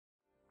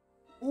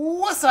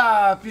What's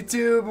up,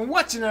 YouTube, and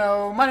what you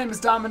know? My name is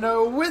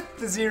Domino with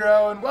the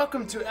Zero, and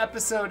welcome to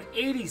episode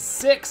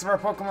 86 of our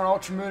Pokemon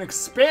Ultra Moon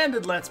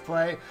Expanded Let's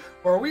Play,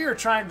 where we are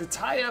trying to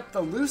tie up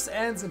the loose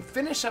ends and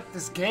finish up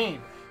this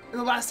game. In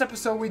the last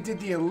episode, we did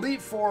the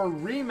Elite Four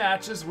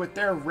rematches with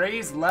their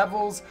raised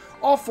levels,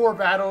 all 4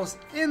 battles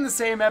in the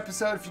same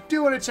episode. If you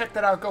do want to check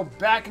that out, go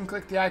back and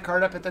click the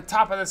iCard up at the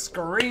top of the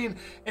screen.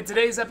 In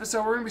today's episode,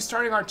 we're going to be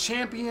starting our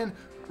champion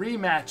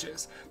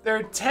rematches. There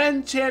are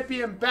 10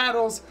 champion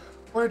battles.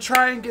 We're going to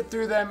try and get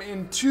through them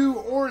in 2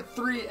 or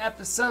 3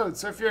 episodes.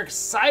 So if you're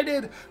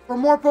excited for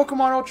more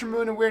Pokemon Ultra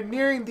Moon and we're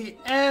nearing the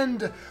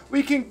end,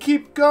 we can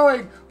keep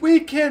going.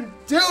 We can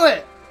do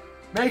it!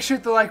 Make sure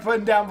to hit the like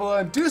button down below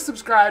and do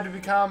subscribe to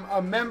become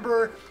a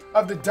member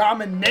of the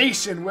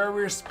Domin0, where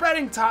we're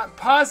spreading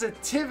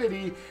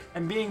positivity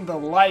and being the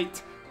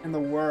light in the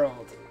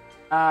world.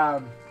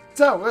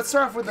 So let's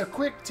start off with a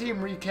quick team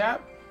recap,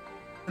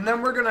 and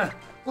then we're gonna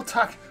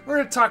talk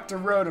to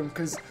Rotom,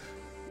 because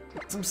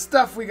some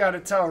stuff we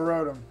gotta tell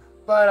Rotom.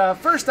 But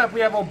first up,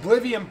 we have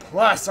Oblivion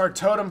Plus, our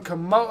totem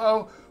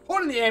Komodo,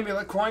 holding the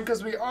amulet coin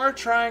because we are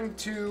trying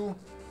to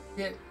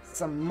get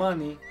some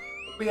money.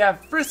 We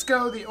have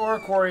Frisco, the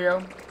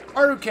Oricorio,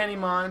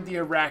 Arukenimon, the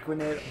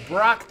Araquanid,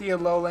 Brock, the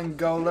Alolan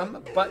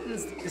Golem,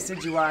 Buttons, the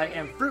Decidueye,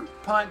 and Fruit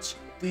Punch,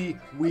 the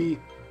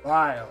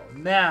Weavile.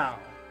 Now,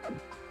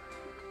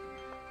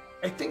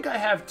 I think I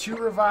have 2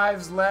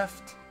 revives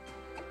left.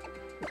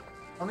 I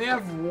only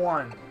have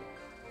 1.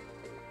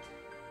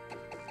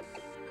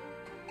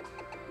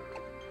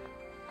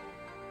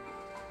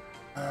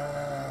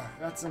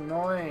 That's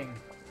annoying.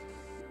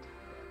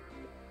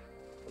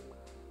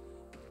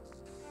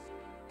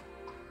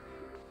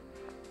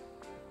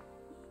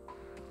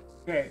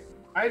 Okay,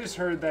 I just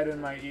heard that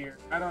in my ear.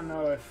 I don't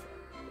know if...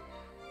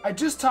 I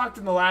just talked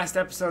in the last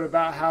episode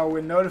about how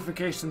when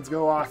notifications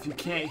go off, you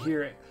can't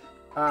hear it.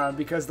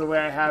 Because the way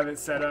I have it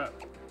set up.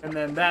 And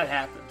then that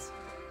happens.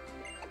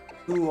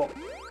 Cool.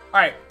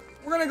 Alright,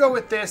 we're gonna go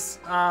with this.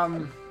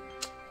 Oh,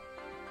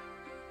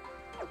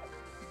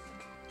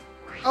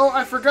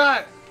 I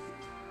forgot.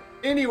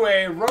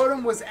 Anyway,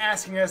 Rotom was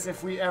asking us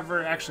if we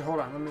ever... Actually, hold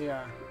on. Let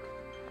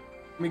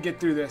me get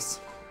through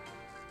this.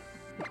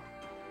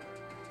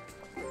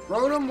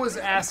 Rotom was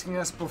asking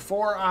us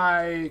before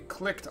I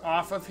clicked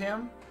off of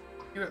him.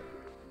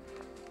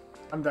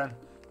 I'm done.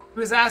 He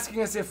was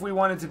asking us if we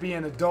wanted to be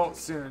an adult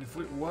soon.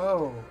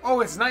 Whoa. Oh,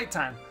 it's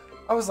nighttime.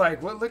 I was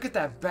like, well, look at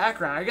that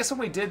background. I guess when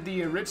we did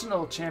the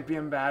original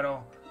champion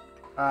battle,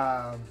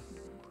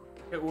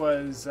 it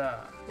was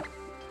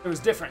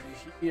different.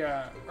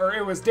 Or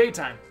it was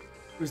daytime.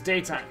 It was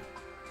daytime.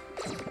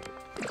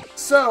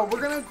 So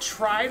we're gonna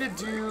try to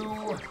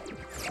do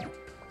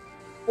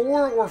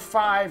 4 or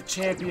 5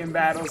 champion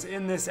battles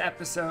in this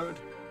episode.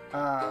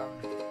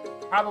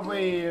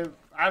 Probably,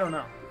 I don't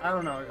know.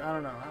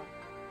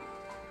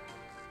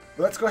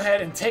 Let's go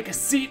ahead and take a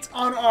seat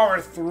on our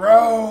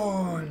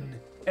throne.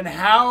 And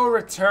Hal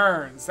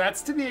returns.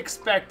 That's to be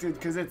expected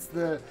because it's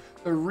the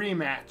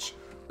rematch.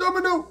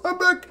 Domino, I'm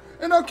back,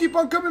 and I'll keep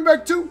on coming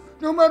back too,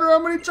 no matter how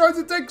many tries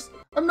it takes.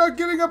 I'm not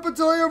giving up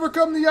until I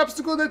overcome the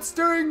obstacle that's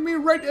staring me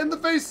right in the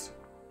face.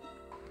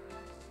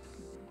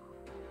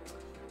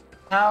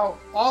 Now,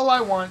 all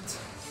I want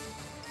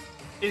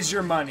is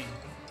your money.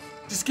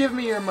 Just give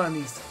me your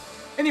monies.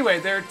 Anyway,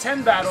 there are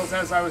 10 battles,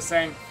 as I was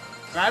saying,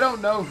 and I don't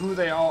know who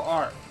they all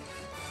are.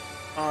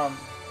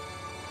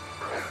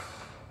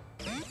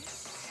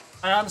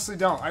 I honestly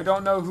don't. I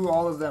don't know who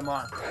all of them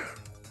are.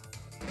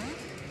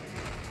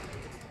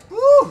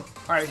 Woo!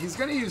 Alright, he's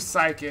gonna use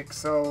Psychic,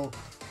 so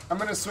I'm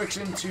gonna switch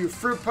into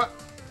Fruit Punch.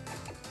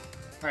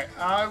 Alright,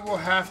 I will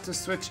have to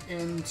switch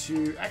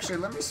into... Actually,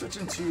 let me switch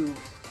into...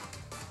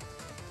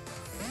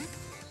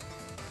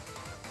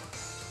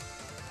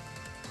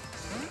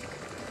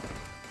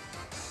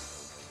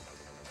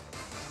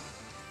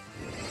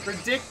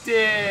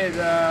 Predicted!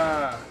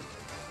 That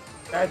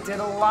did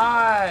a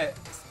lot!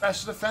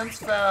 Special defense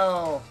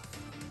fell!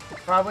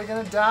 Probably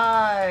gonna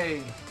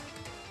die!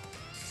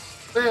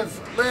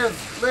 Live!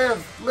 Live!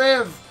 Live!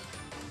 Live!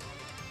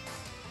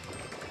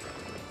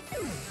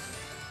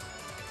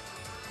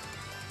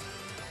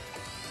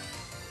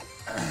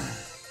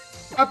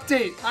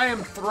 Update! I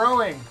am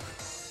throwing!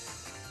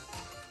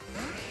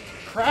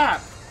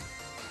 Crap!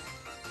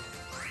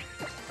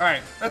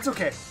 Alright, that's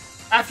okay.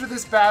 After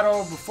this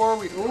battle, before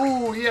we...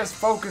 Ooh, he has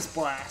Focus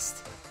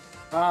Blast.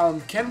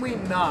 Can we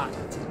not?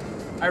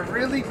 I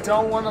really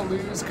don't want to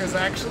lose, because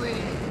actually...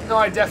 No,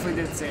 I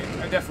definitely did save.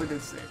 I definitely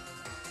did save.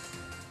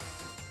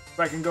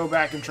 So I can go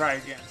back and try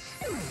again.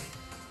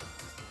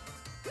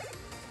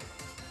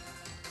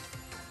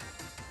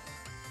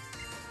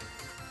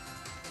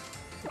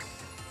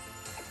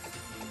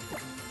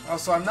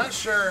 Also, I'm not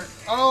sure...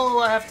 Oh,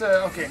 I have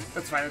to... Okay,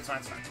 that's fine, that's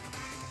fine, that's fine.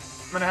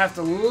 I'm gonna have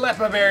to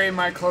Lepa Berry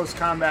my close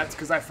combats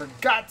because I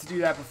forgot to do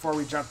that before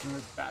we jumped into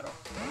this battle.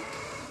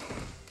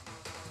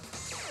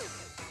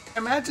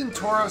 Imagine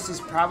Tauros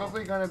is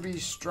probably gonna be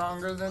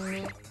stronger than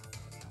me.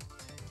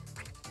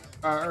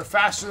 Or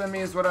faster than me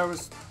is what I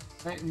was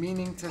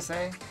meaning to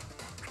say.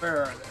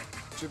 Where are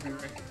they? should be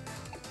right here.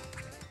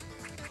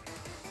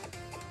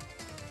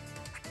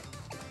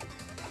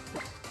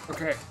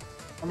 Okay,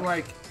 I'm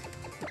like,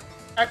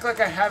 act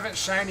like I haven't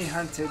shiny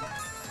hunted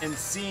and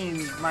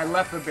seen my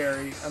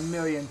Lepaberry a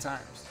million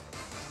times.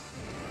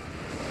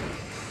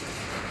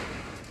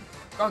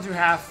 Don't do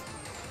half.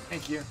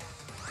 Thank you.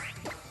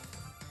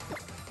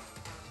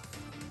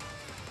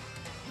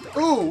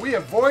 Ooh, we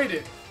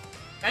avoided.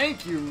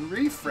 Thank you,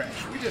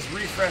 Refresh. We just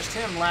refreshed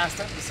him last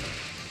episode.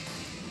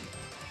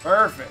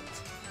 Perfect.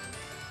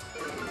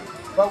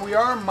 But we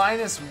are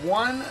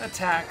 -1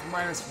 attack,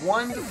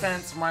 -1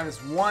 defense,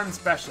 -1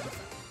 special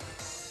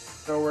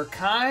defense. So we're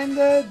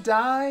kinda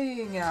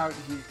dying out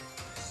here.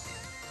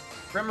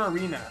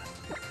 Primarina.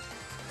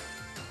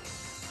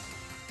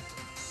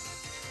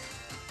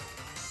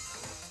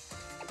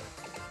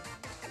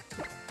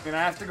 I mean,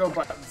 I have to go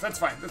buttons. That's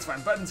fine, that's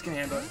fine. Buttons can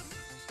handle it.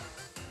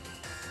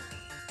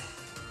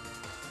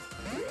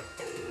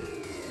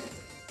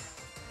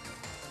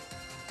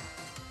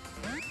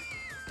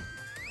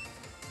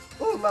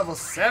 Ooh, level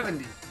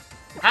 70.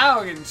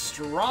 How getting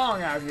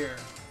strong out here.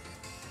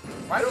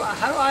 How do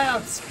I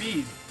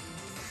outspeed?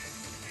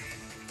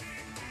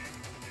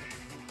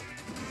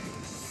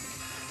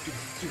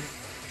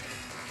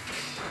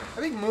 I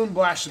think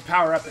Moonblast should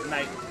power up at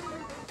night.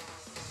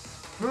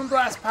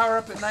 Moonblast power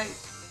up at night.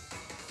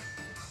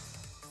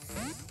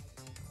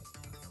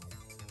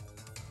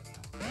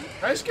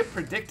 Did I just get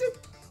predicted?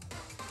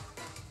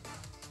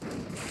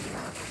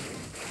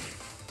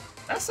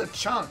 That's a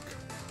chunk.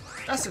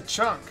 That's a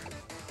chunk.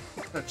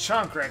 That's a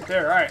chunk right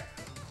there. Alright.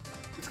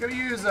 It's gonna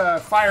use a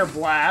Fire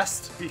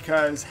Blast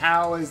because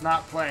Hal is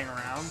not playing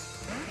around.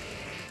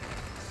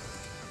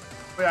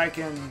 But I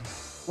can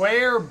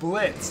Flare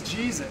Blitz.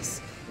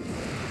 Jesus.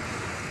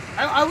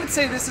 I would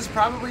say this is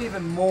probably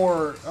even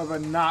more of a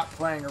not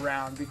playing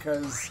around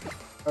because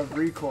of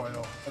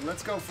recoil. But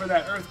let's go for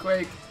that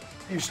Earthquake.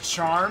 Use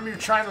Charm. You're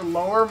trying to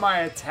lower my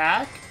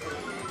attack?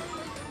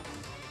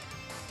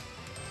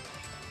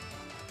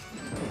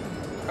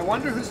 I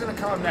wonder who's going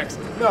to come up next.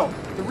 No,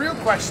 the real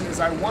question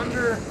is I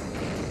wonder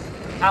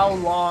how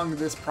long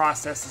this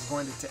process is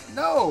going to take.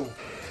 No!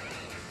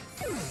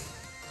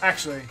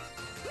 Actually.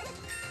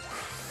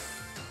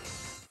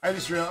 I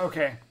just realized,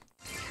 okay.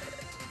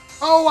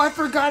 Oh, I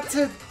forgot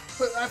to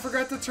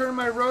turn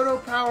my Roto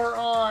Power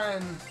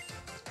on.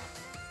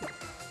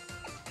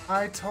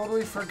 I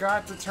totally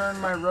forgot to turn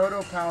my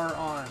Roto Power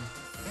on.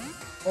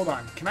 Hold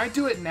on, can I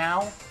do it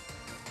now?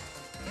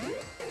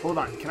 Hold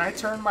on, can I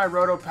turn my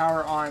Roto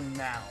Power on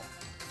now?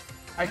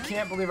 I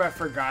can't believe I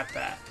forgot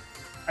that.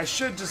 I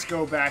should just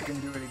go back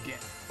and do it again,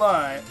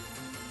 but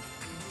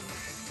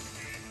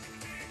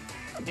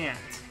I can't.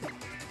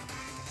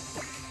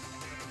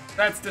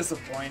 That's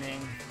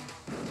disappointing.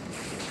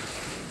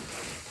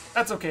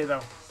 That's okay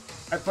though.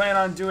 I plan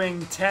on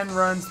doing 10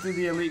 runs through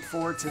the Elite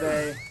Four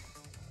today.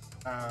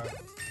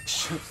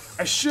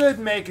 I should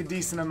make a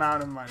decent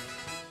amount of money.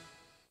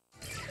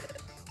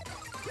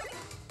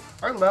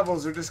 Our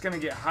levels are just gonna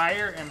get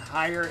higher and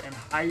higher and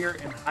higher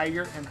and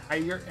higher and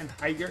higher and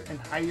higher and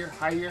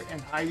higher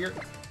and higher.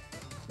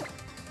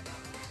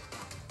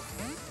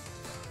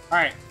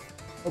 Alright,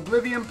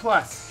 Oblivion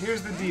Plus,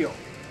 here's the deal.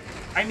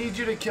 I need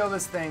you to kill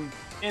this thing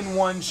in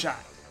one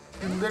shot.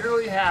 You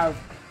literally have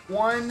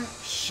one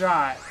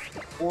shot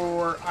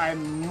or I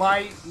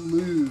might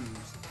lose.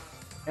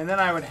 And then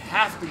I would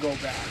have to go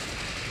back.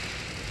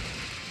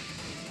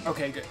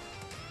 Okay, good.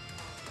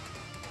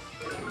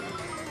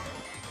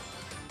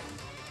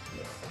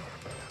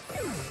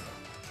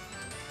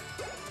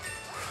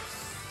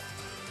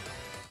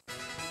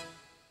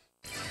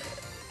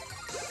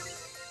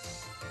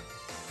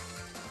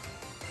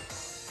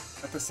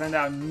 Have to send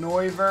out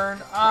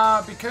Noivern.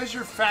 Because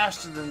you're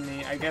faster than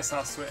me, I guess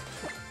I'll switch.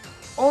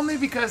 Only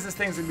because this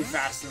thing's gonna be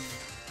faster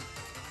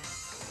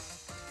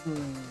than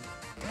me.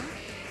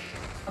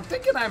 I'm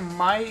thinking I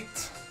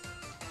might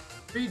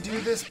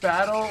redo this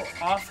battle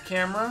off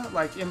camera,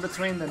 like in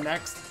between the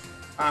next,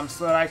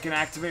 so that I can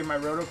activate my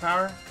Roto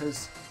Power.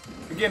 Because,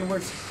 again,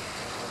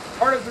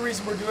 part of the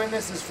reason we're doing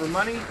this is for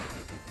money.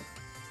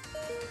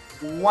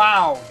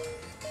 Wow.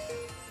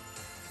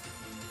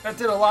 That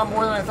did a lot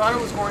more than I thought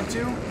it was going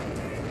to.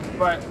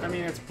 But, I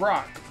mean, it's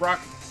Brock. Brock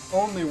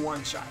only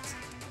one-shots.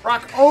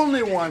 Brock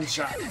only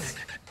one-shots. Is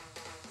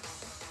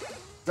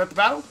that the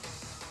battle?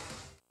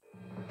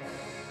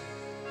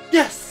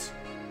 Yes!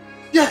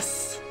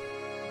 Yes!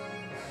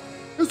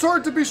 It's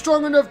hard to be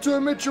strong enough to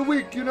admit you're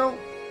weak, you know?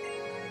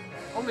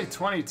 Only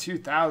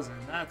 22,000.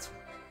 That's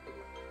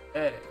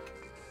pathetic.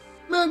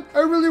 Man, I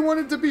really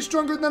wanted to be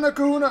stronger than a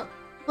kahuna,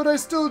 but I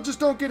still just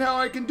don't get how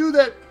I can do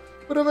that.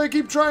 But if I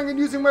keep trying and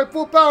using my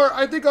full power,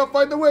 I think I'll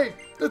find a way.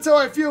 That's how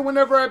I feel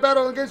whenever I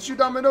battle against you,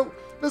 Domino.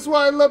 That's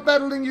why I love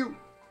battling you.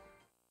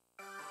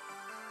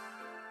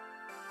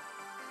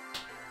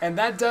 And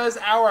that does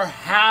our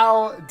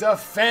How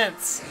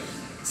defense.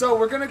 So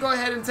we're going to go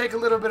ahead and take a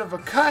little bit of a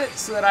cut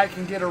so that I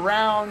can get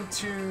around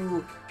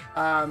to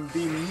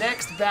the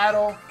next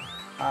battle.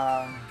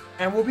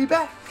 And we'll be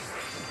back.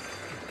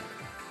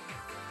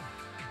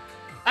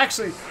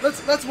 Actually,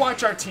 let's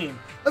watch our team.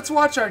 let's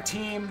watch our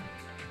team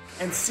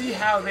and see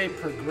how they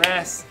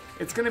progress.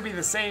 It's going to be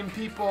the same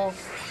people,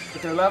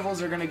 but their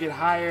levels are going to get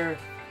higher.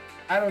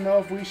 I don't know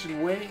if we should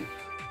wait,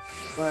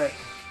 but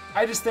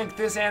I just think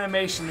this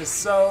animation is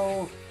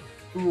so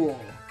cool.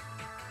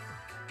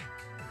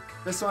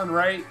 This one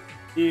right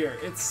here,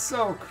 it's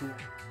so cool.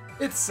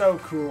 It's so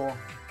cool.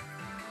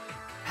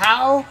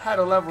 Hal had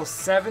a level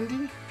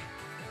 70,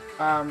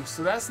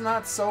 so that's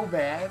not so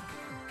bad.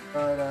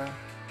 But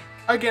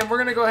again, we're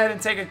going to go ahead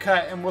and take a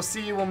cut, and we'll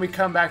see you when we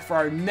come back for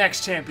our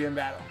next champion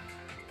battle.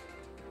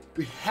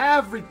 We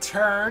have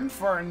returned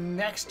for our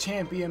next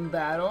champion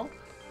battle.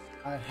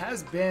 It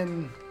has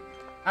been,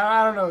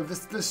 I don't know,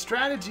 the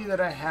strategy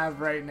that I have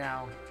right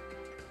now,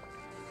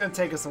 it's going to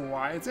take us a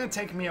while. It's going to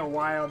take me a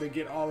while to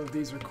get all of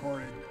these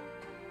recorded.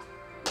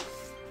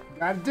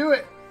 Gotta do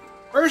it.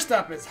 First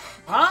up is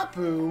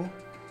Hapu.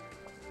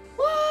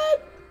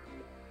 What?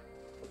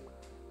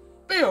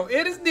 Bill,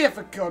 it is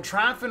difficult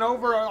triumphing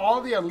over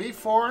all the Elite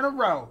Four in a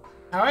row.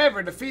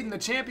 However, defeating the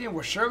champion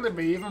will surely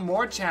be even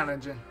more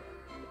challenging.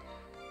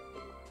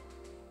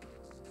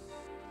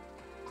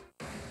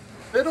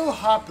 Little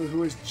Hapu,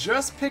 who was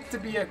just picked to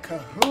be a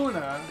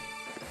kahuna,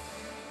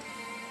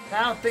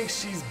 now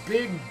thinks she's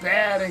big,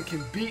 bad, and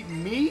can beat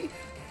me?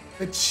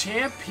 The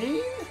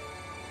champion?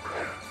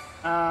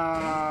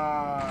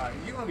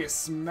 You gonna get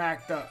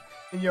smacked up.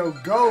 And yo,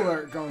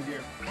 Golurt gonna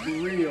get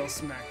real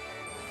smacked.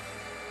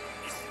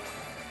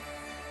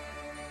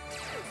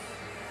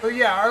 So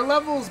yeah, our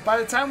levels, by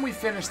the time we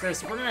finish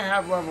this, we're gonna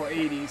have level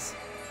 80s.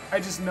 I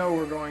just know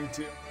we're going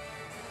to.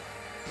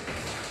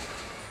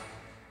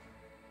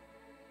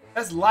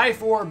 That's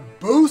life orb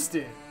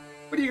boosted.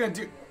 What are you gonna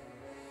do?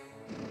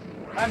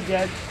 I'm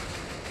dead.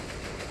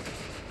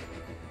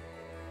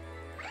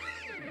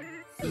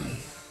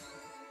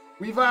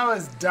 Weavile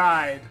has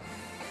died.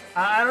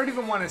 I don't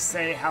even want to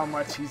say how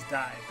much he's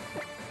died.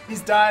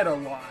 He's died a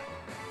lot.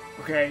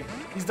 Okay?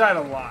 He's died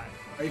a lot.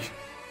 Like,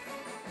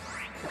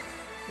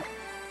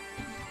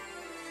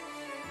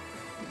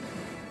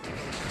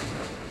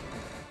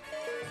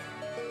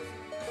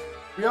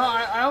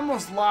 I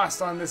almost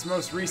lost on this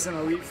most recent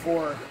Elite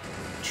Four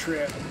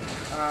trip.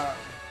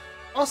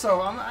 Also,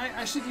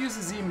 I should use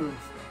a Z move.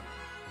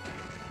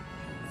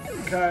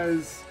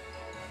 Because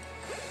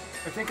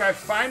I think I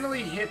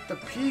finally hit the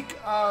peak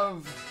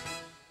of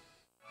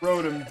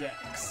Rotom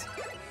Dex.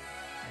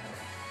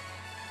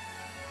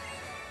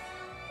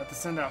 Have to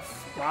send out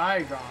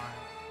Flygon.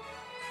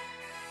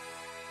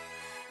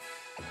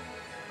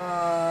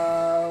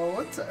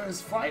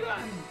 Is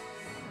Flygon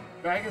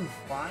Dragon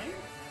flying?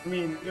 I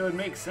mean, it would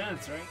make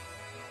sense, right?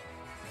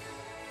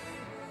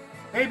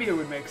 Maybe it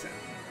would make sense.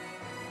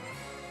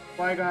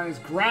 Flygon is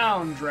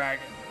Ground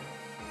Dragon.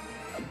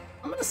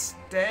 I'm gonna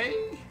stay.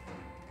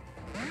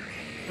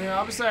 I mean,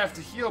 obviously I have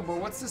to heal, but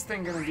what's this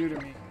thing gonna do to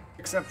me?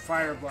 Except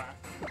Fire Blast.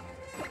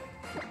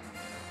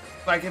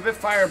 Like, if it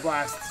Fire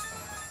Blasts,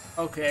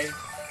 okay.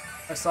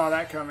 I saw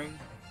that coming.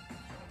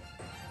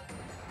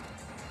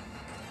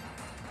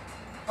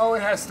 Oh,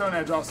 it has Stone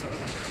Edge also.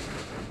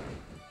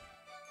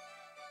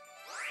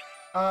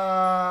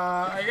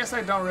 I guess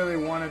I don't really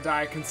want to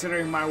die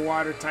considering my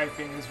water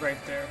typing is right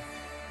there.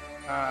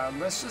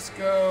 Let's just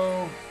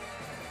go.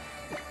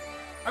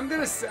 I'm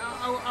gonna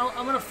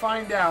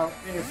find out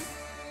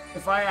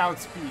if I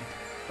outspeed.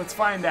 Let's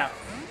find out.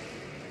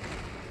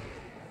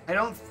 I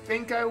don't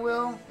think I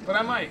will, but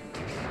I might.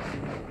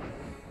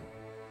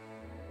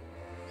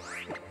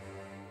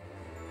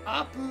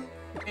 Apu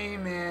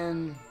came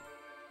in.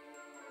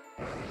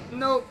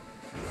 Nope.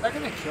 Is that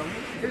gonna kill me?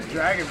 Here's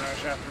Dragon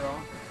Rush after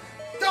all.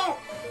 Don't!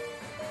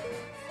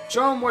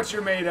 Show him what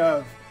you're made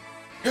of.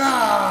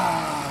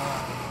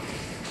 Yeah!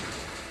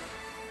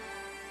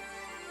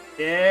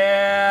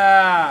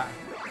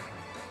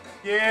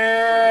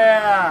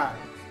 Yeah!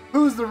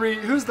 Who's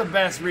the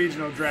best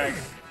regional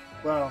dragon?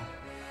 Well,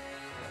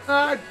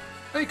 I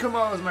think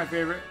Kamo is my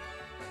favorite.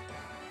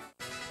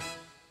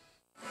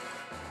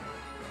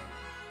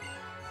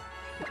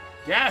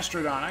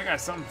 Gastrodon, I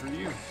got something for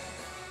you.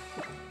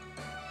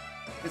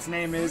 Its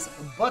name is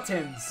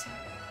Buttons.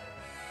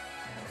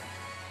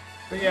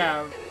 But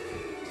yeah,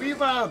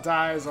 Weavile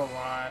dies a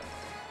lot.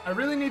 I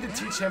really need to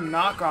teach him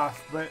knockoff,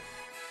 but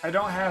I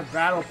don't have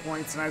battle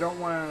points, and I don't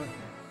want to...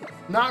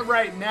 Not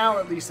right now,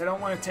 at least. I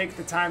don't want to take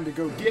the time to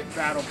go get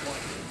battle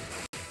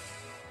points.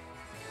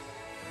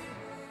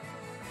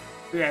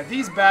 But yeah,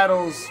 these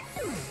battles...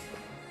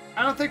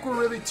 I don't think we're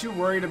really too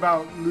worried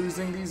about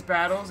losing these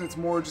battles. It's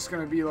more just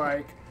going to be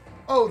like,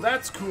 oh,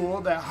 that's cool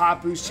that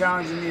Hapu's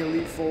challenging the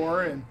Elite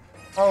Four, and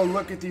oh,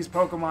 look at these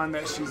Pokemon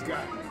that she's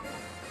got.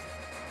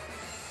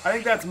 I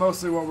think that's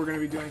mostly what we're going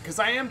to be doing, because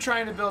I am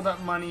trying to build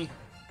up money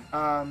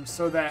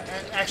so that,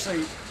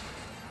 actually,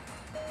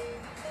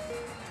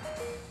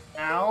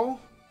 ow,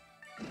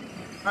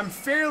 I'm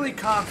fairly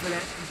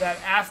confident that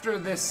after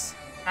these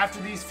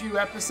few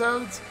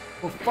episodes,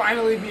 we'll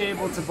finally be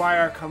able to buy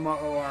our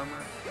Kamo armor.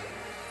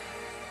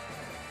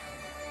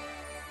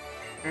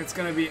 And it's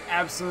going to be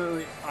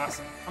absolutely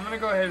awesome. I'm going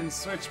to go ahead and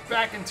switch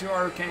back into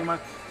Arcanine.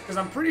 Because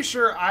I'm pretty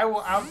sure I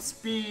will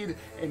outspeed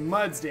a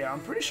Mudsdale.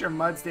 I'm pretty sure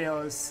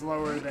Mudsdale is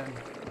slower than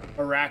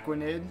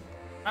Araquanid.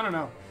 I don't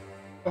know.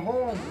 The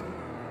whole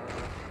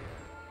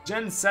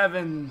Gen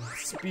 7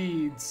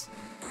 speeds.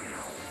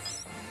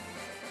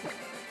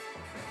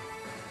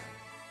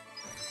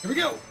 Here we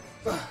go.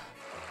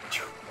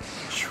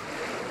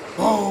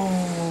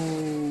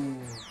 Oh.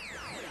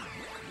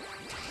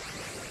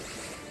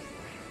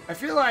 I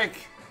feel like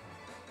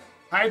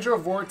Hydro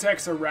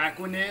Vortex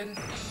Araquanid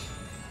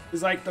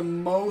is like the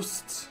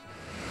most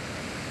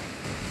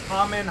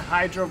common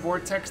Hydro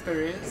Vortex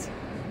there is.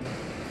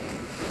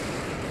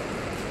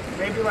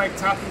 Maybe like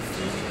Tapu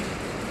Fini,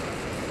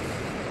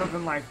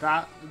 something like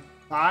that.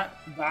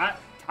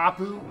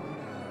 Tapu.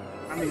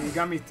 I mean, you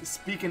got me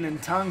speaking in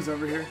tongues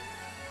over here.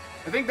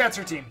 I think that's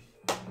her team.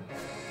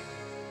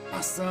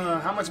 Awesome.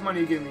 How much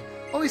money you give me?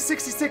 Only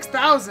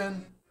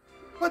 66,000.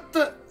 What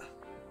the?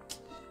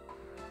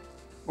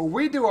 Well,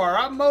 we do our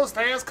utmost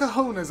as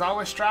kahunas,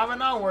 always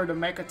striving onward to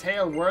make a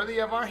tale worthy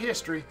of our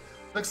history.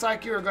 Looks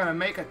like you're gonna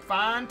make a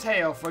fine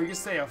tale for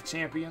yourself,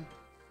 champion.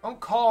 Don't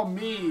call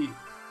me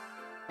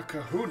a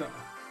kahuna.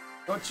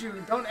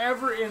 Don't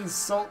ever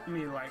insult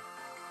me like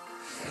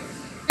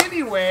that.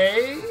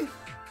 Anyway,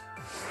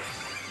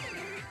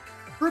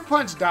 Fruit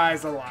Punch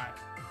dies a lot.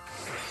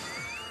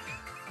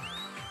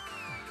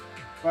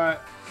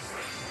 But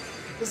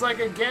it's like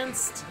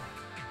against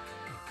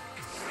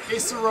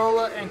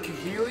Acerola and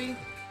Kahili,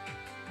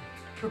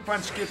 Fruit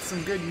Punch gets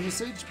some good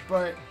usage,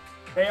 but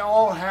they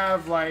all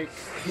have like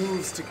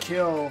moves to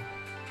kill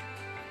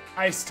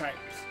ice types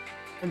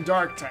and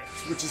dark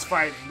types, which is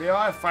fighting. They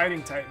all have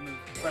fighting type moves.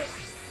 But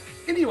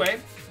anyway,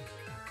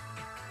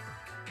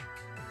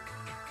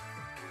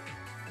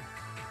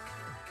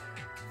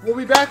 we'll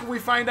be back when we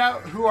find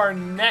out who our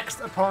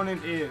next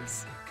opponent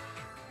is.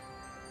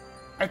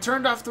 I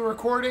turned off the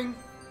recording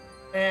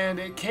and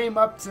it came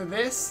up to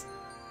this,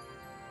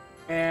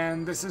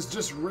 and this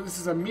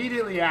is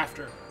immediately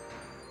after.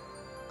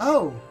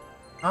 Oh,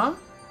 huh?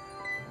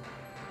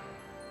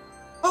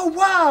 Oh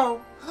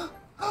wow!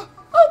 Oh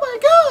my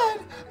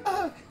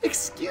god!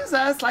 Excuse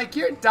us, like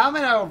you're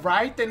Domin0,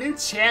 right? The new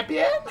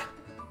champion?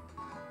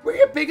 We're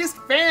your biggest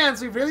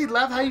fans. We really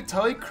love how you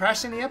totally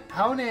crush any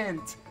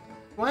opponent.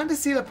 Wanted to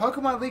see the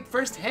Pokemon League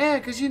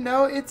firsthand because you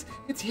know it's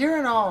here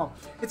and all.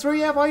 It's where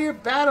you have all your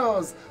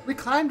battles. We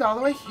climbed all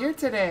the way here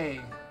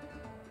today.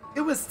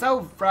 It was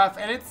so rough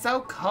and it's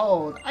so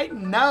cold. I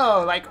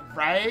know, like,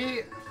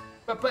 right?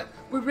 But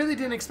we really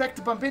didn't expect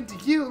to bump into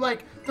you,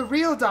 like the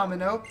real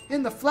Domin0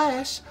 in the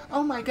flesh.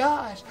 Oh my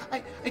gosh,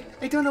 I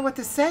don't know what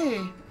to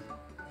say.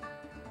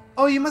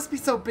 Oh, you must be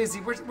so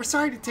busy. We're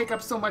sorry to take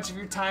up so much of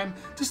your time.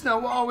 Just know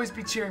we'll always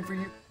be cheering for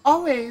you.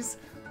 Always.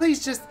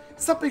 Please, just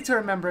something to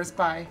remember us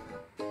by.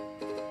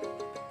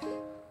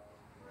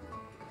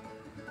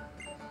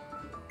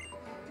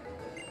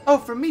 Oh,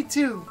 from me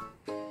too.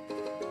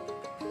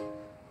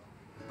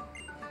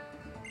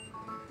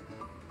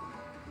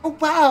 Oh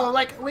wow,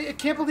 like, wait, I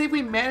can't believe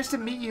we managed to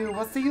meet you.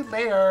 We'll see you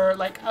later.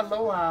 Like,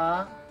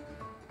 aloha.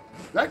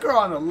 That girl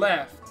on the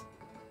left.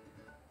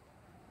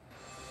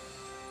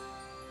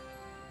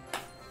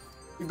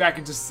 Be back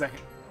in just a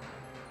second.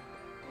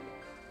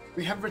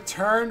 We have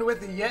returned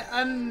with yet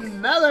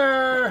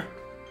another.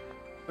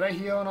 Did I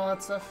heal and all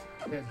that stuff?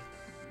 I did.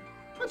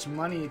 How much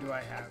money do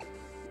I have?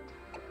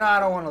 No,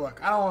 I don't want to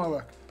look. I don't want to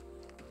look.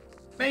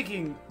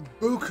 Making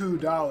buku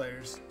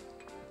dollars.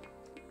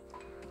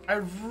 I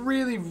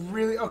really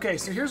okay,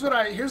 so here's what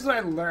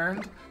I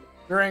learned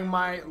during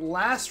my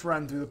last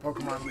run through the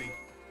Pokemon League.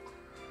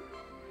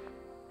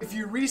 If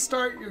you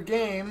restart your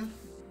game,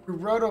 your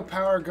Roto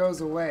power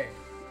goes away.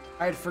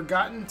 I had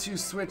forgotten to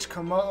switch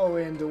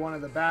Komodo into one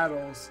of the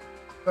battles,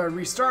 so I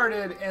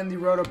restarted and the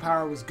Roto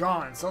power was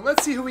gone. So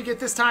let's see who we get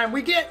this time.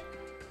 We get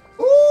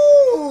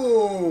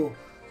ooh,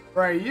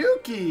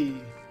 Ryuki.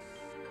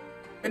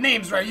 The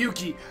name's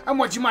Ryuki. I'm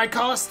what you might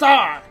call a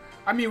star.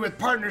 I mean, with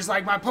partners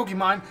like my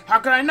Pokemon, how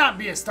could I not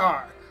be a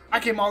star?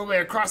 I came all the way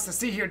across the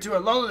sea here to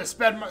Alola to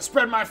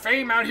spread my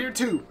fame out here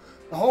too.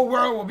 The whole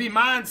world will be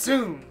mine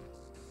soon.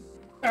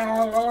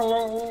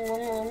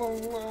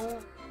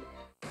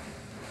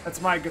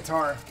 That's my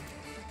guitar.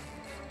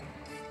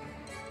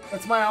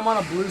 That's my, I'm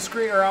on a blue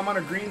screen, or I'm on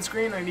a green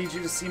screen. I need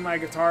you to see my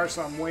guitar,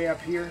 so I'm way up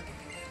here.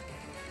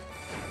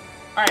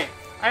 Alright,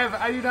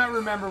 I do not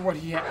remember what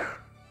he had.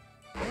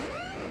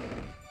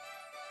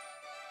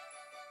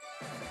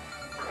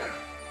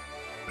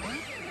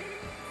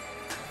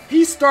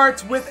 He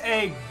starts with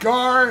a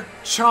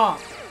Garchomp.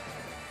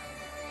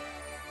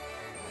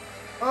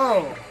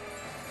 Oh.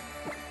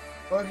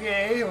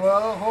 Okay,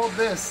 well, hold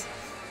this.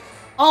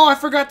 Oh, I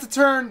forgot to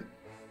turn.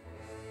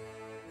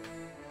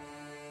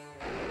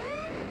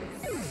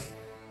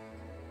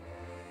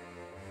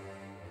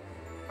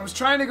 I was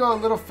trying to go a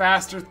little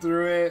faster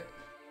through it.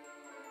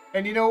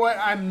 And you know what?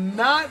 I'm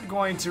not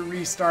going to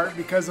restart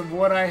because of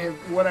what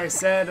I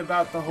said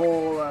about the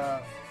whole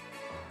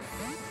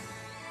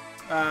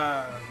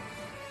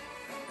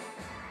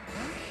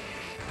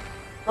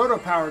Roto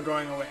power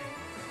going away.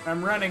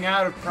 I'm running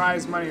out of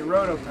prize money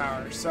Roto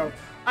power, so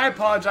I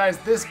apologize,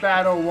 this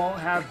battle won't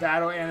have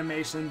battle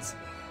animations.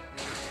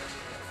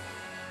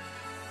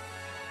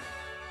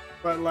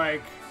 But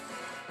like,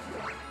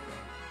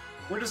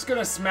 we're just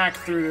gonna smack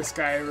through this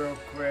guy real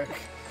quick.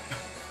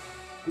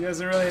 He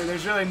doesn't really,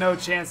 there's really no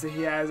chance that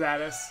he has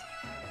at us.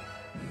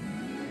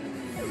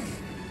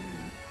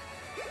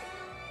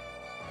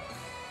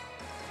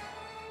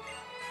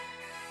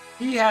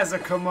 He has a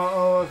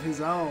Komodo of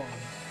his own.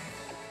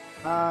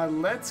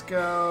 Let's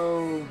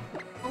go,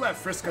 we'll let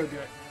Frisco do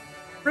it.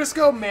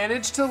 Frisco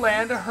managed to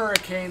land a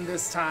hurricane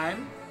this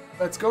time.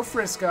 Let's go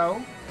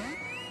Frisco.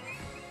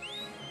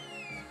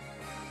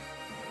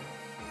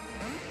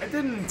 I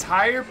did an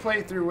entire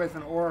playthrough with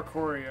an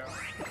Oricorio.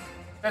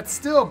 That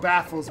still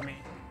baffles me.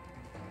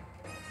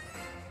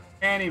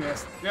 And he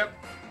missed. Yep.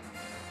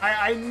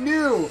 I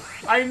knew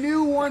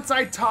once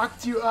I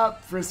talked you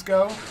up,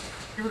 Frisco,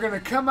 you were gonna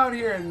come out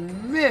here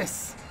and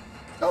miss.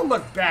 Don't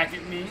look back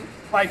at me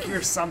like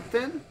you're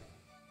something.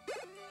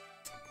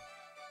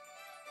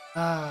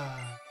 A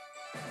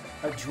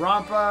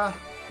Drampa.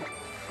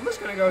 I'm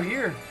just gonna go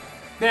here.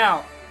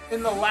 Now,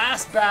 in the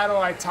last battle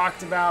I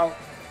talked about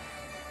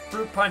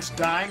Fruit Punch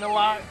dying a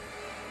lot.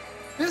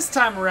 This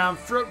time around,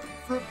 Fruit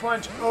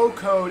Punch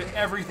O-code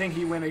everything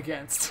he went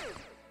against.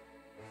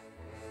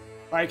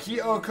 Like,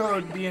 he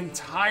O-code the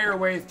entire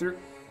way through.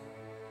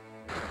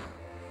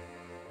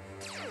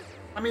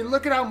 I mean,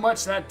 look at how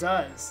much that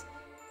does.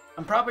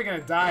 I'm probably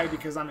gonna die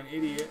because I'm an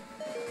idiot.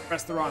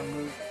 Pressed the wrong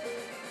move.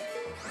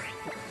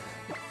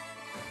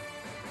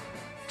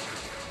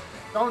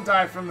 Don't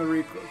die from the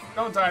recoil.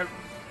 Don't die.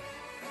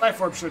 Life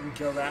Orb shouldn't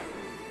kill that.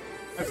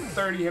 That's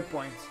 30 hit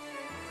points.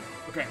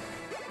 Okay.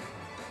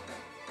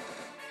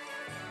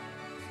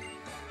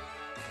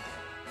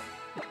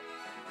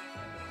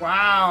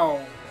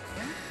 Wow.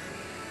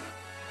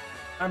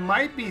 I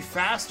might be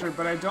faster,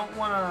 but I don't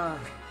want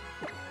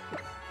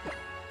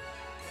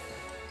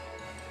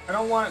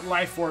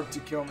Life Orb to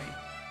kill me.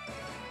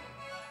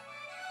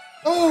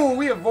 Oh,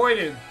 we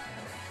avoided.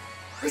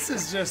 This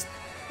is just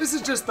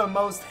the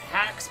most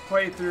hacks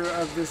playthrough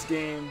of this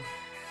game.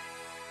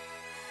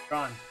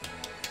 Gone.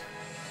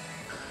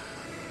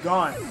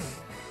 Gone.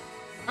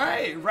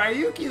 Alright,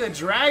 Ryuki the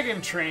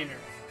Dragon Trainer.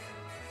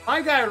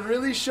 My guy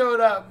really showed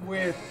up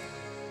with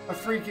a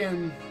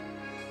freaking...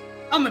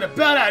 I'm gonna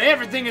belt out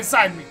everything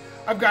inside me.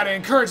 I've got to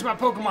encourage my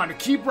Pokemon to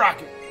keep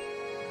rocking.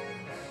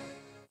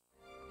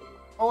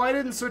 Oh, I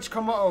didn't switch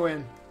Komodo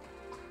in.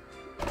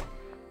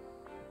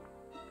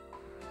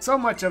 So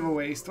much of a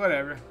waste,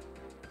 whatever.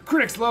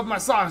 Critics love my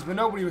songs, but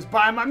nobody was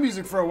buying my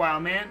music for a while,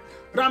 man.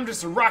 But I'm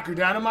just a rocker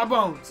down in my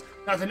bones.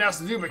 Nothing else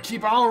to do but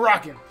keep on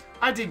rocking.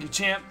 I dig you,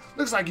 champ.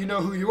 Looks like you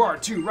know who you are,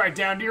 too, right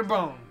down to your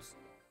bones.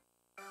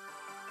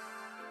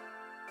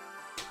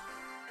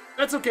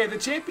 That's okay, the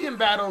champion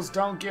battles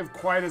don't give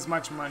quite as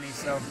much money,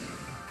 so...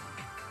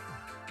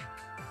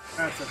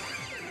 That's okay.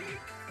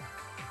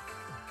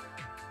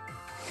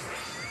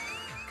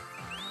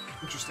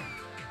 Interesting.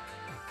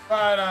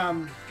 But,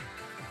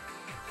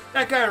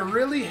 that guy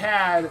really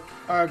had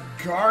a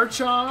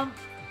Garchomp,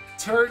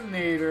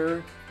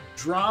 Turtonator,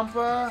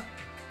 Drampa,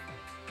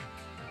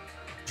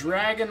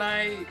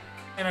 Dragonite,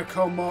 and a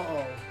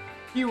Komodo.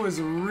 He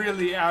was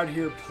really out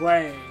here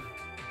playing.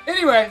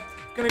 Anyway,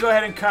 gonna go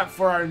ahead and cut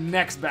for our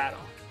next battle.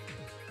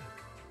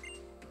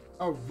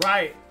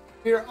 Alright,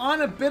 we're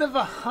on a bit of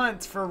a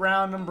hunt for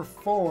round number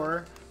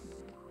 4.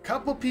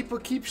 Couple people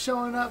keep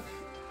showing up.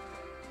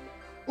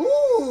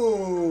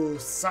 Ooh,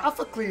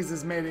 Sophocles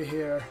has made it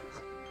here.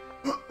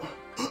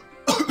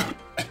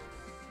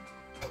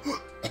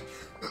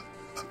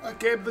 I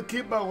came to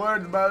keep my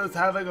word about us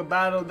having a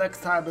battle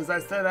next time, as I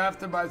said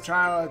after my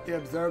trial at the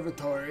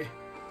observatory.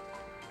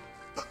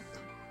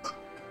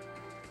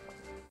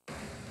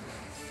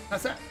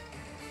 That's it.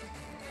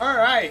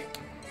 Alright.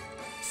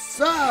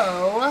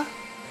 So,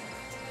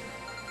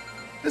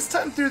 this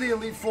time through the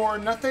Elite Four,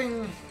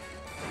 nothing...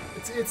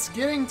 It's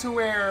getting to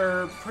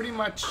where pretty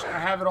much I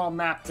have it all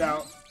mapped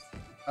out.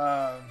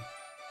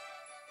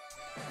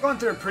 Going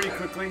through it pretty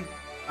quickly.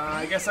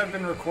 I guess I've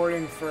been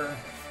recording for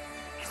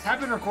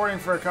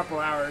a couple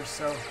hours,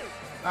 so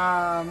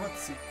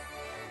let's see.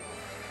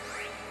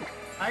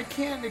 I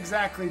can't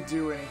exactly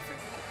do anything.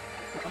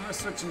 I'm gonna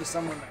switch into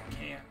someone that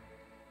can.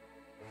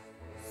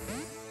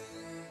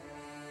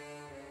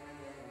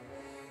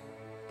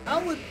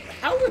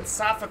 How would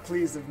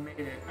Sophocles have made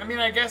it? I mean,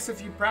 I guess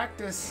if you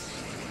practice,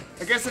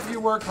 I guess if you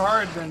work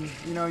hard, then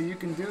you know you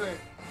can do it.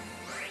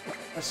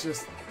 That's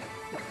just.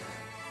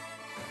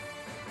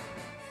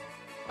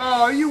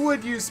 Oh, you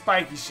would use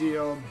Spiky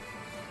Shield.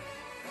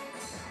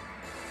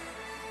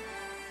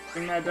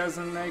 Thing that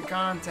doesn't make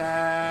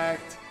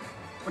contact.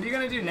 What are you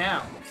gonna do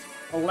now?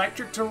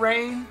 Electric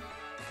Terrain?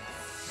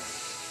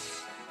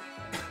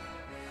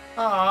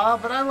 Ah,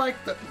 but I like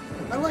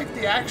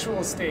the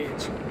actual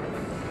stage.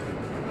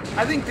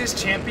 I think this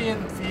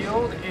champion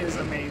field is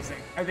amazing.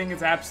 I think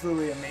it's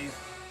absolutely amazing.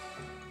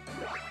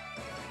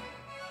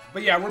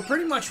 But yeah, we're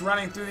pretty much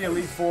running through the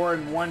Elite Four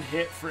in one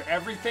hit for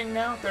everything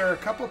now. There are a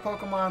couple of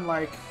Pokemon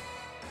like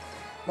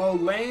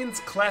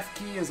Molane's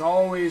Klefki is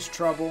always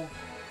trouble.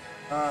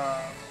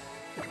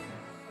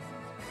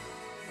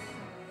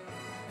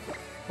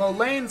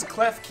 Molane's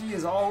Klefki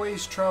is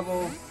always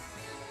trouble.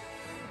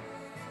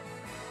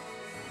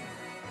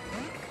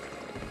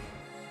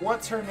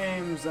 What's her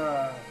name's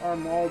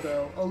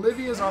Armaldo?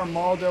 Olivia's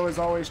Armaldo is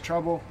always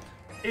trouble.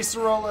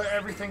 Acerola,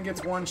 everything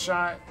gets one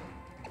shot.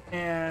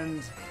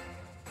 And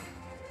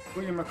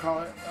what do you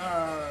call it?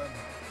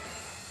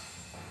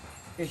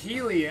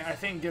 Kahili, I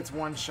think, gets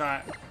one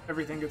shot.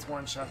 Everything gets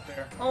one shot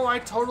there. Oh, I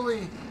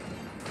totally...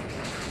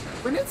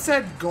 When it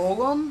said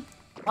Golem,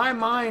 my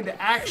mind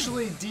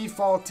actually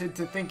defaulted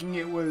to thinking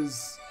it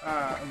was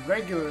a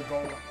regular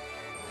Golem.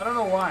 I don't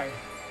know why.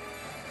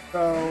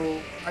 So,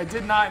 I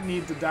did not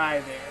need to die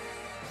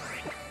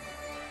there.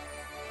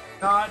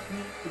 Not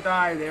need to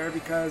die there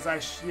because I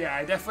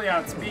definitely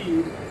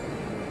outspeed.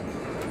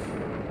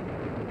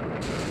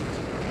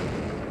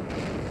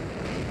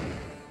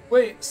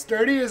 Wait,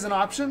 Sturdy is an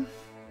option?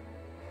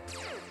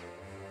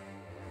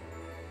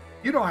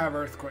 You don't have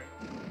Earthquake.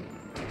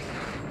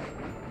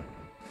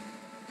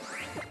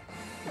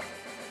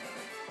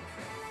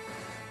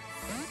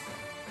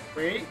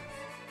 Wait.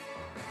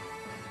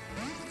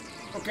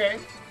 Okay.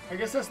 I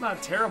guess that's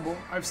not terrible.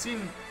 I've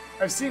seen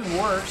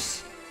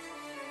worse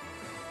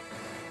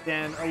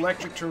than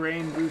electric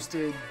terrain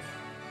boosted.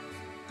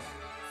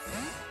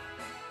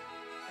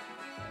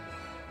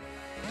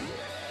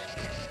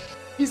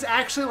 He's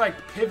actually like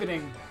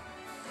pivoting.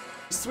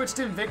 He switched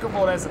in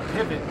Vikavolt as a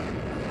pivot.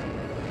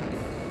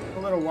 A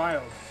little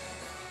wild.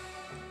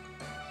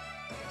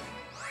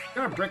 He's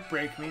gonna Brick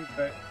Break me,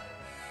 but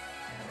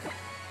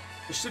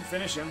it should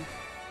finish him.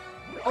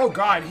 Oh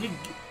god,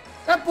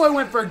 that boy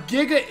went for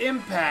Giga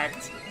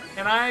Impact,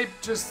 and I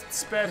just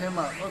sped him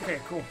up. Okay,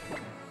 cool.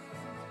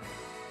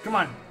 Come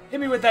on, hit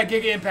me with that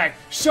Giga Impact.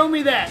 Show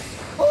me that.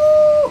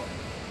 Woo!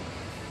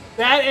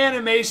 That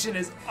animation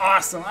is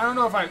awesome. I don't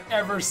know if I've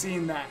ever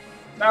seen that.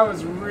 That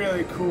was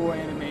really cool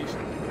animation.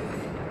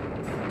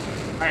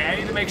 Alright, I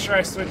need to make sure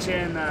I switch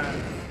in.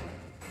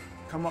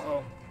 Come on.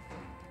 Oh.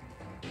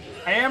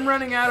 I am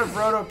running out of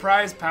Roto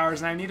prize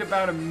powers, and I need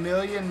about $1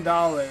 million.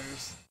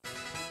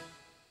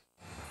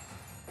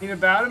 Need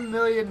about $1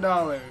 million.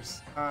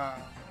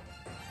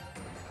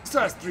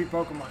 Still has 3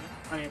 Pokemon.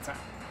 Plenty of time.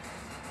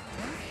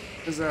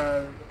 Because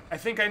I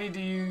think I need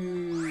to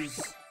use.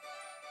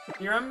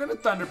 Here I'm gonna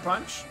Thunder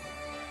Punch.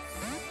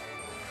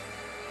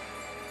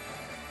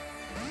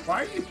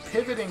 Why are you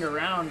pivoting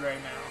around right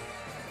now?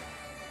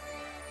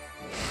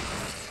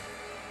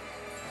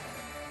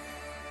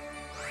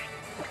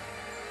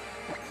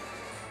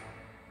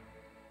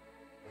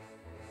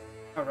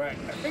 Alright,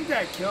 I think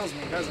that kills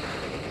me, doesn't it?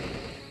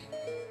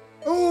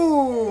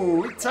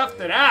 Ooh, we toughed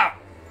it out.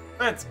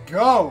 Let's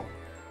go.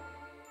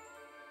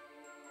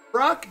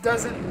 Brock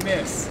doesn't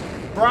miss.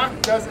 Brock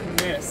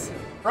doesn't miss.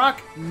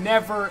 Brock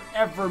never,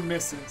 ever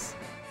misses.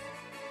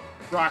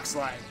 Rock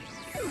Slide.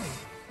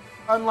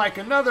 Unlike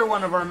another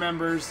one of our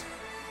members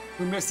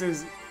who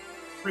misses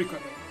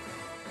frequently.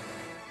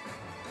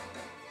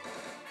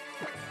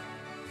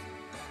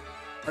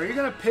 Are you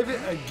gonna pivot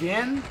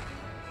again?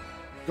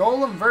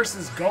 Golem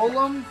versus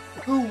Golem?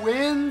 Who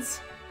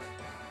wins?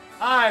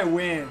 I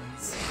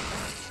wins.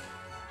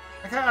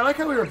 I like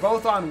how we were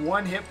both on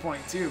 1 hit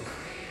point too.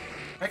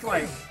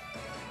 Alright,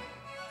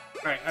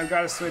 I've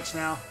got to switch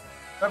now.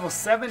 Level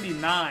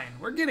 79.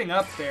 We're getting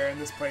up there in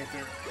this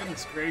playthrough.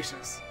 Goodness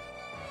gracious.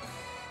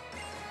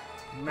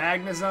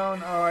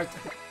 Magnezone. Oh,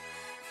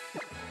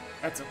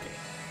 that's okay.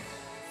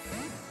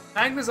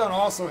 Magnezone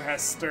also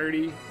has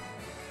Sturdy.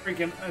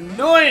 Freaking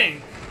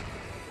annoying!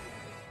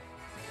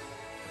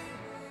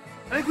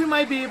 I think we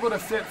might be able to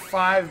fit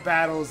 5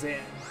 battles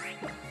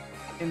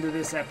into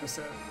this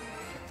episode.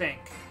 I think.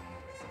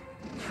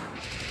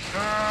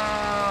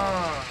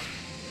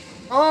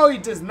 Oh, he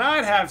does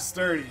not have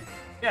Sturdy.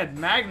 He had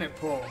Magnet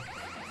Pull.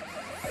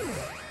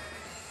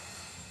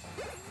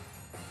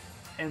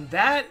 And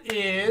that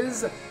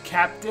is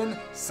Captain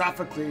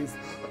Sophocles.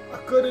 I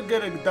couldn't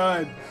get it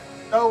done.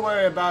 Don't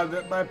worry about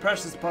it, my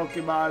precious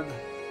Pokemon.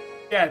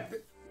 Yeah,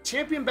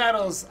 champion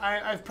battles,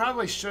 I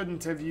probably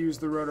shouldn't have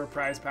used the Roto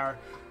prize power.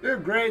 You're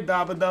great,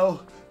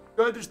 Domino.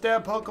 You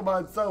understand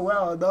Pokemon so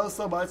well and know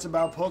so much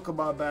about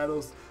Pokemon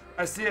battles.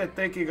 I see it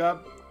thinking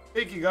up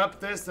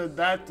this and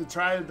that to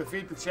try to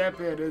defeat the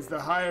champion is the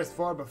highest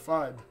form of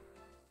fun.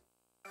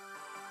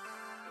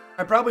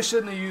 I probably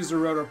shouldn't have used the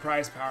Roto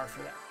prize power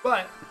for that.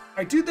 But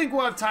I do think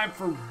we'll have time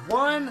for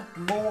one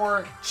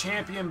more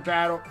champion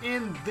battle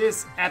in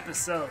this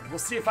episode. We'll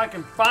see if I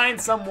can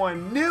find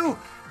someone new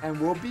and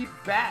we'll be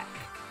back.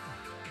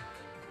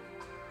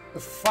 The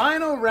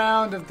final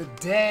round of the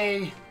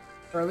day,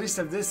 or at least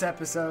of this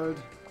episode.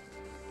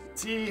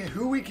 See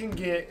who we can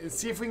get and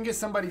see if we can get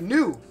somebody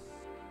new.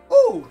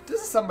 Oh,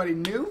 this is somebody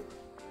new.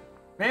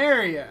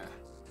 Maria.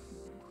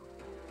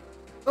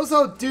 Those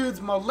old dudes,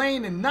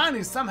 Molane and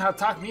Nanu, somehow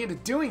talked me into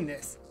doing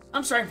this.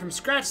 I'm starting from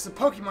scratch as a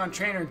Pokemon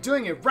trainer and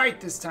doing it right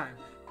this time.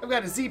 I've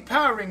got a Z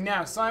Power Ring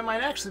now, so I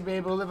might actually be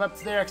able to live up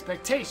to their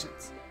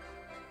expectations.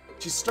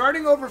 She's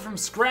starting over from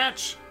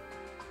scratch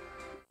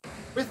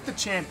with the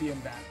champion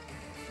battle.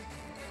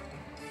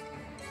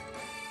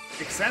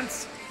 Makes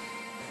sense?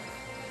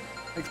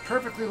 Makes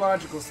perfectly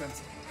logical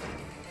sense.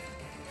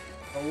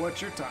 But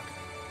what you're talking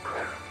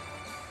about.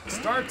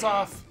 Starts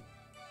off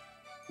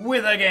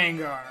with a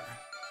Gengar.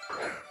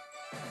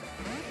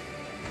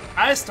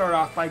 I start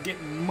off by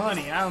getting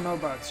money. I don't know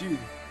about you,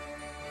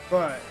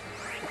 but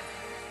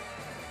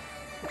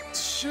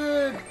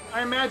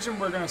I imagine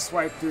we're gonna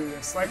swipe through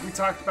this like we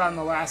talked about in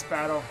the last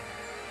battle.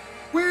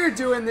 We're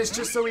doing this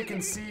just so we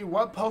can see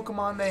what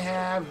Pokemon they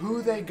have,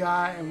 who they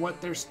got, and what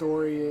their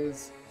story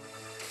is.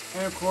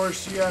 And of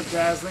course you have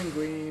Dazzling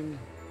Gleam.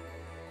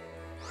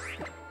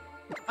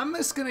 I'm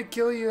just gonna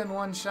kill you in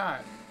one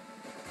shot.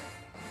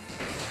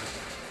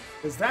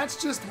 Because that's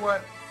just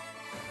what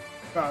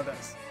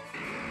this.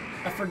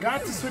 I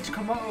forgot to switch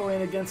Komodo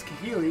in against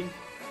Kahili.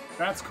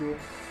 That's cool.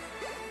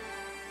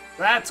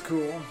 That's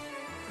cool.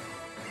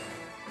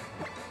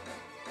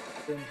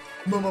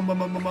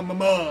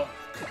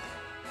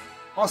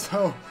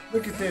 Also,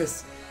 look at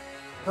this.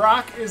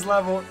 Brock is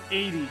level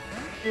 80.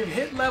 We've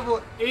hit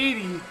level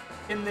 80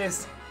 in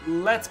this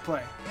Let's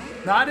Play.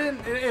 Not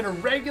in a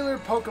regular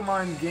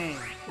Pokemon game.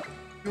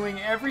 Doing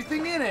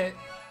everything in it,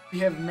 we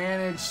have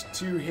managed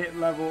to hit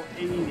level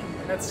 80.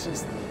 That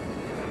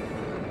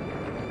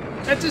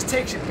just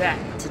takes you back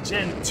to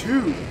Gen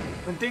 2,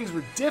 when things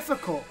were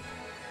difficult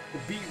to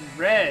beat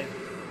Red.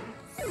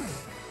 He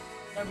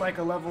had like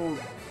a level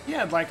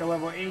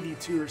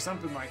 82 or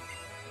something like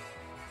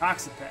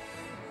Toxapex.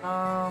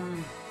 I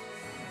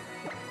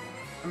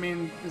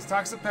mean, is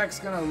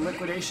Toxapex gonna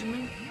liquidation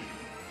me?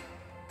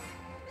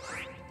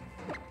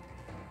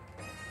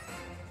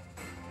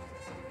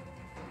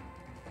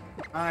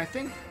 I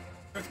think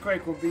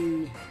Earthquake will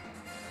be...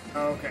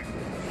 Oh, okay.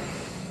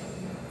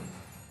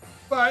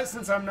 But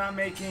since I'm not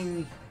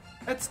making...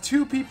 That's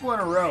 2 people in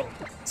a row.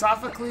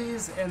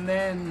 Sophocles and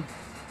then...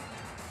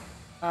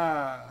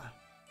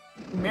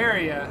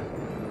 Maria,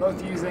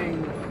 both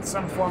using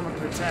some form of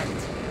Protect.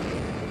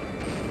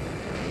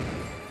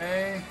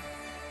 Okay.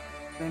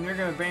 Then you're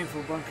gonna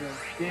Baneful Bunker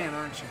again,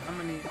 aren't you? How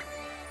many...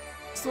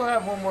 Still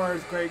have one more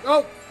Earthquake.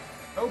 Oh!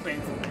 Oh,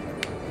 Baneful Bunker.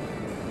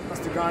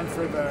 Must have gone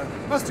for the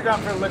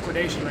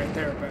liquidation right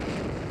there,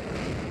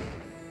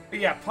 but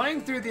yeah,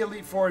 playing through the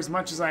Elite Four as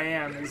much as I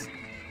am is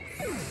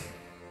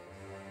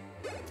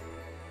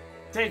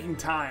taking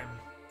time.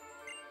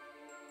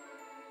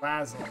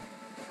 Salazzle.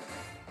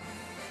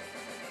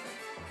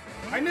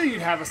 I knew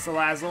you'd have a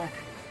Salazzle.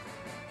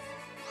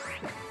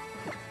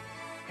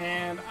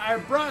 And I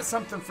brought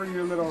something for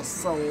your little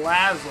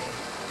Salazzle.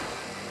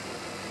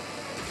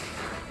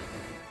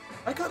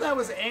 I like how that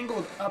was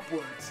angled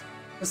upwards.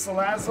 The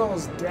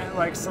Salazzle's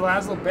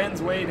Salazzle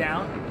bends way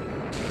down.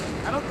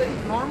 I don't think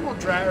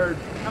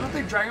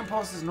Dragon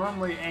Pulse is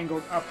normally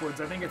angled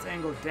upwards. I think it's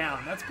angled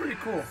down. That's pretty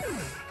cool.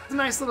 It's a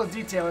nice little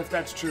detail if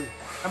that's true.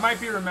 I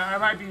might be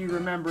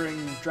remembering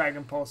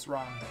Dragon Pulse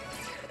wrong.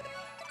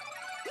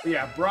 But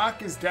yeah,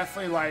 Brock is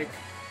definitely like,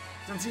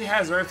 since he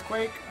has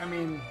Earthquake, I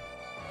mean,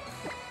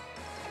 I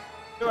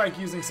feel like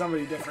using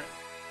somebody different.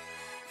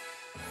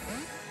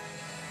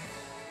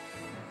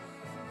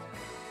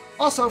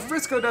 Also,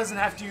 Frisco doesn't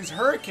have to use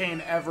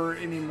Hurricane ever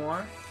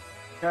anymore,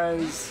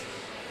 because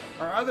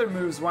our other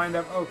moves wind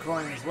up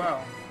OHKOing as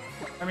well.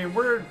 I mean,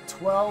 we're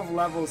 12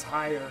 levels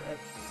higher.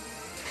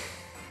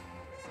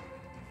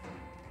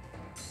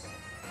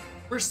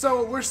 We're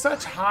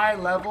such high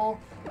level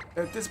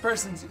that this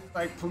person's,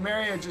 like,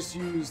 Plumeria just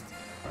used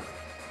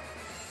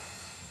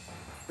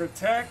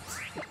Protect.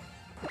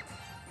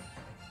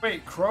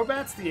 Wait,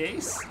 Crobat's the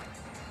ace?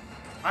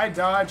 I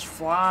dodge,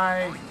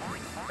 fly.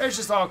 There's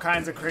just all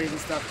kinds of crazy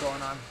stuff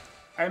going on.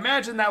 I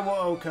imagine that will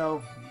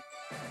OHKO.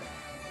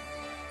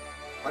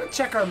 I want to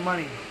check our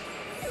money.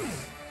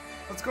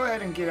 Let's go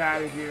ahead and get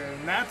out of here.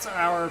 And that's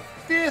our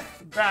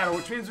 5th battle,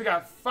 which means we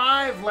got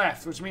 5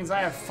 left, which means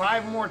I have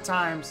 5 more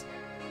times.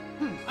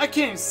 I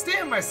can't even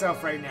stand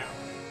myself right now.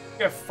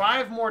 We have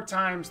 5 more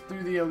times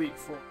through the Elite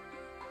Four.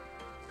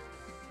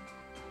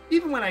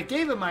 Even when I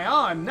gave it my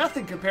all, I'm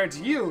nothing compared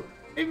to you.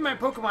 Maybe my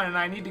Pokemon and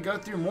I need to go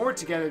through more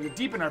together to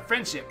deepen our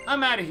friendship.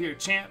 I'm out of here,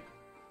 champ.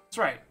 That's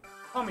right.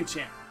 Call me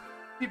champ.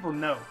 People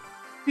know.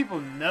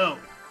 People know.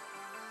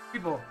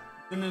 People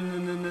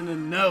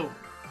know.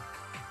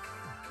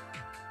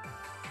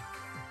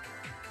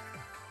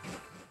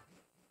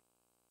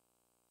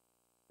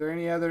 Is there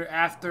any other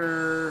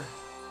after...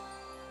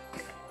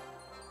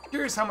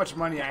 Curious how much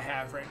money I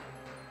have right now.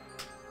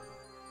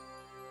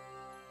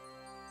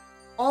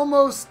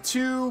 Almost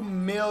 2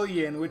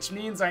 million, which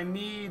means I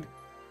need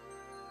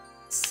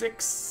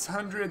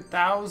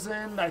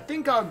 600,000. I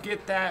think I'll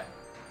get that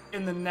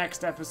in the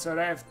next episode.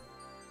 I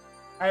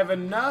have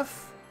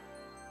enough.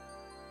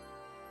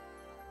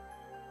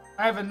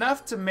 I have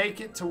enough to make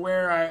it to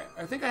where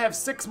I think I have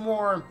 6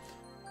 more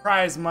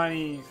prize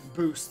money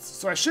boosts.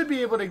 So I should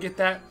be able to get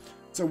that.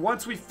 So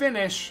once we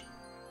finish,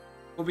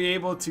 we'll be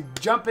able to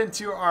jump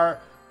into our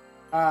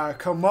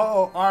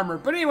Komodo armor.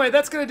 But anyway,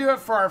 that's going to do it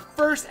for our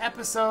first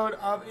episode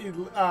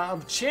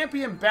of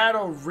Champion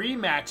Battle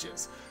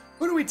rematches.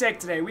 Who do we take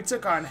today? We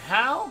took on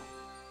Hal.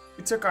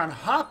 We took on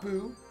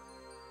Hapu.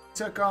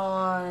 Took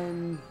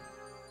on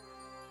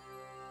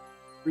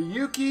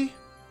Ryuki,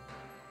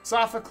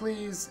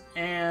 Sophocles,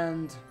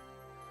 and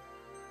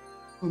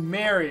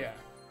Lumeria.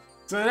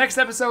 So the next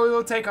episode we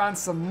will take on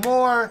some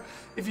more.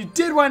 If you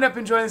did wind up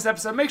enjoying this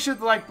episode, make sure to hit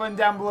the like button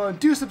down below and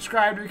do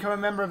subscribe to become a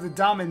member of the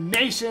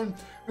Domin0.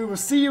 We will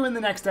see you in the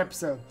next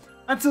episode.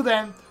 Until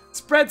then,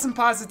 spread some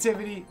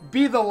positivity,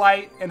 be the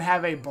light, and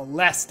have a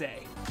blessed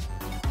day.